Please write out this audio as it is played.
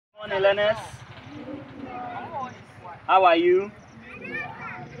morning, learners. How are you?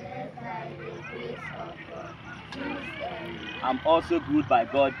 I'm also good by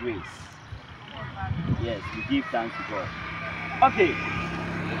God's grace. Yes, we give thanks to God. Okay,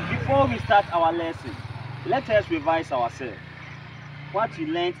 before we start our lesson, let us revise ourselves. What you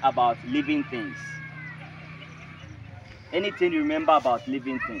learned about living things. Anything you remember about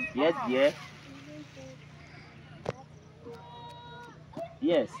living things? Yes, dear?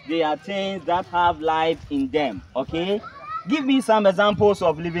 Yes, they are things that have life in them, okay? Give me some examples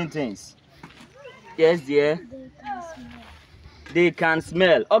of living things. Yes, dear? They can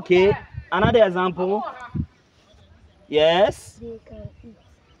smell. Okay, another example? Yes? They can eat.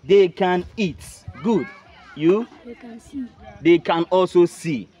 They can eat. Good. You? They can see. They can also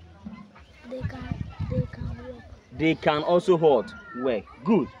see. They can walk. They can also hold. Work.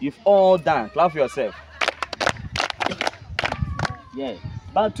 Good. You've all done. Clap for yourself. Yeah.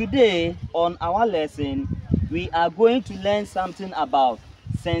 But today, on our lesson, we are going to learn something about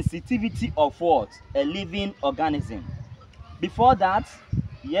sensitivity of what? A living organism. Before that,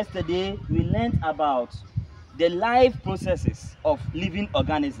 yesterday, we learned about the life processes of living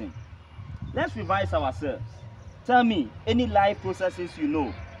organism. Let's revise ourselves. Tell me, any life processes you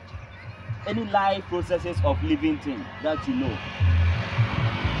know? Any life processes of living thing that you know?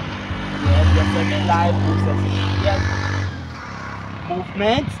 Yes, the 7 life processes. Yes.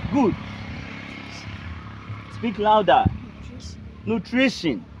 Movement, good. Speak louder.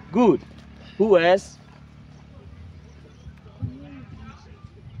 Nutrition, good. Who else?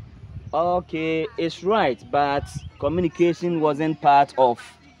 Okay, it's right, but communication wasn't part of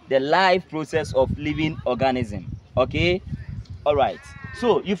the life process of living organism. Okay, all right.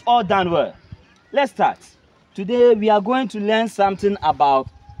 So you've all done well. Let's start. Today we are going to learn something about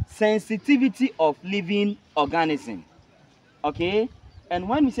sensitivity of living organism. Okay, and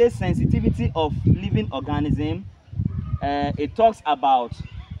when we say sensitivity of living organism, it talks about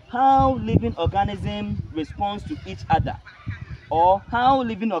how living organism responds to each other, or how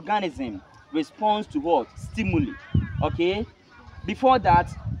living organism responds to what? Stimuli. Okay, before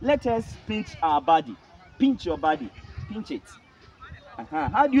that, let us pinch our body. Pinch your body. Pinch it.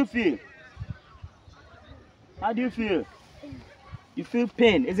 How do you feel? How do you feel? You feel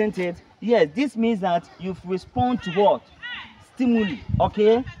pain, isn't it? Yes, this means that you've responded to what? Stimuli.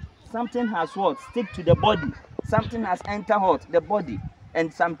 Okay, something has what? Stick to the body. Something has entered what? The body,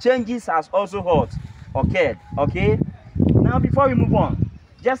 and some changes has also what? Occurred. Okay, now before we move on,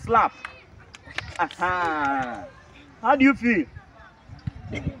 just laugh. How do you feel?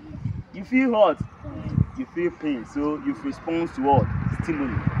 You feel what? You feel pain, so you've responded to what?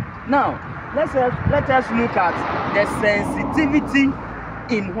 Stimuli. Now let us look at the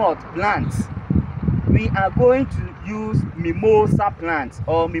sensitivity in what? Plants. We are going to use mimosa plants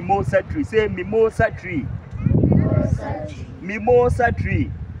or mimosa tree. Say mimosa tree. Mimosa tree. Mimosa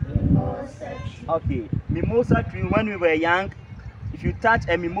tree. Mimosa tree. Okay, mimosa tree. When we were young, if you touch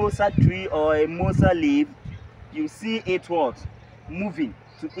a mimosa tree or a mimosa leaf, you see it what? Moving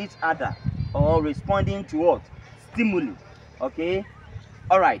to each other or responding to what? Stimuli. Okay,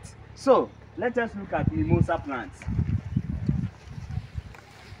 all right. So let us look at mimosa plants.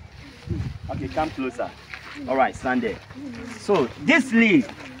 Okay, come closer. All right, stand there. So this leaf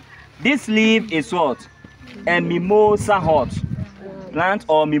is what? A mimosa hot plant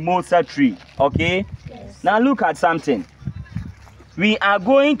or mimosa tree. Okay, Yes. now look at something. We are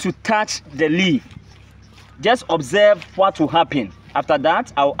going to touch the leaf. Just observe what will happen. After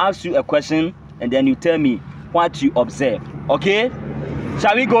that, I'll ask you a question and then you tell me what you observe. Okay,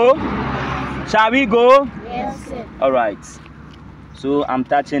 shall we go? Shall we go? Yes, sir. All right, so I'm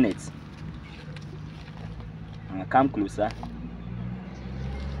touching it. Come closer.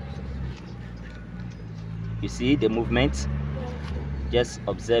 You see the movement? Just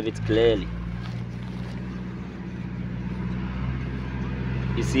observe it clearly.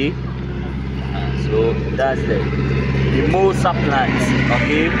 You see? So that's the mimosa plants.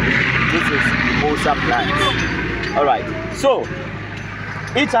 Okay, this is mimosa plants. All right, so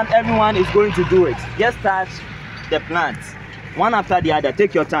each and everyone is going to do it. Just touch the plants one after the other.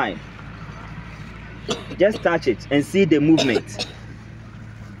 Take your time. Just touch it and see the movement.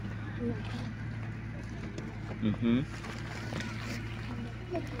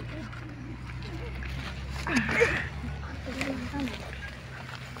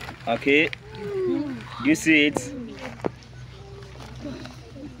 Okay, you see it?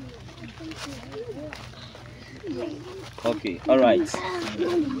 Okay, all right.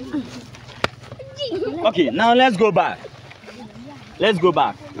 Okay, now let's go back. Let's go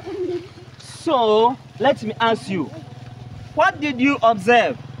back. So let me ask you, what did you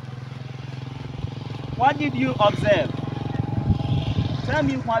observe What did you observe? Tell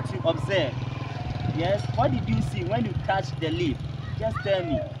me what you observed. Yes, what did you see when you touched the leaf? Just tell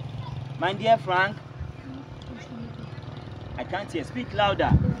me. My dear Frank, I can't hear. Speak louder.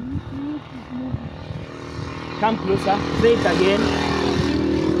 Come closer. Say it again.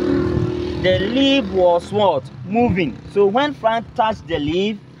 The leaf was what? Moving. So when Frank touched the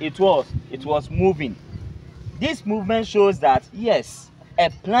leaf, it was moving. This movement shows that yes, a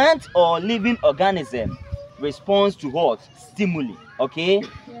plant or living organism responds to what? Stimuli. Okay?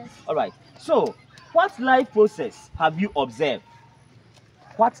 Yes. All right. So, what life process have you observed?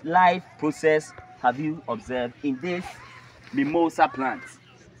 What life process have you observed in this mimosa plant?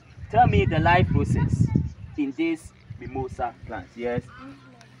 Tell me the life process in this mimosa plant. Yes.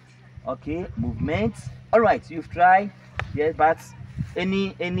 Okay. Movement. All right. You've tried. Yes. But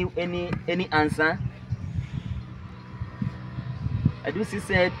any answer? Edusi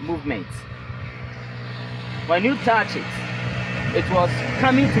said movement. When you touch it, it was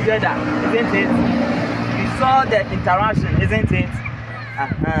coming together, isn't it? You saw the interaction, isn't it?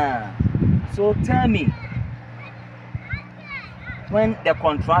 So tell me, when the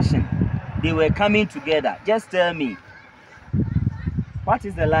contraction, they were coming together, just tell me, what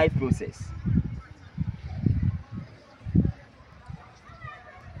is the life process?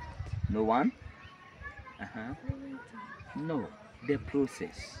 No one? No, the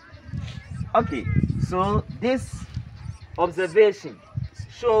process. Okay, so this observation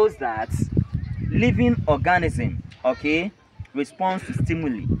shows that living organism, okay, responds to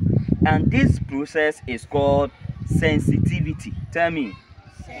stimuli, and this process is called sensitivity. Tell me.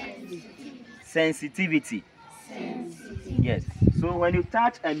 Sensitivity. Yes. So when you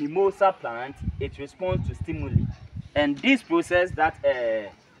touch a mimosa plant, it responds to stimuli, and this process that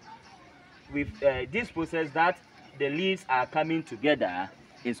the leaves are coming together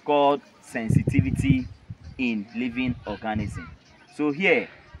is called sensitivity in living organism. So here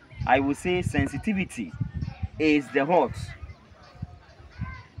I will say sensitivity is the what?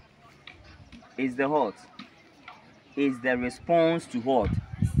 Is the response to what?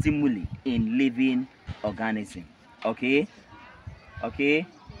 Stimuli in living organism. Okay? Okay?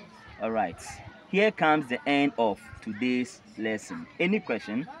 All right. Here comes the end of today's lesson. Any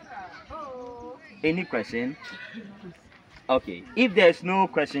question? Any question? Okay. If there's no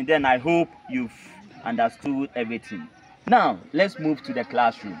question, then I hope you've understood everything. Now, let's move to the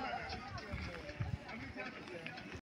classroom.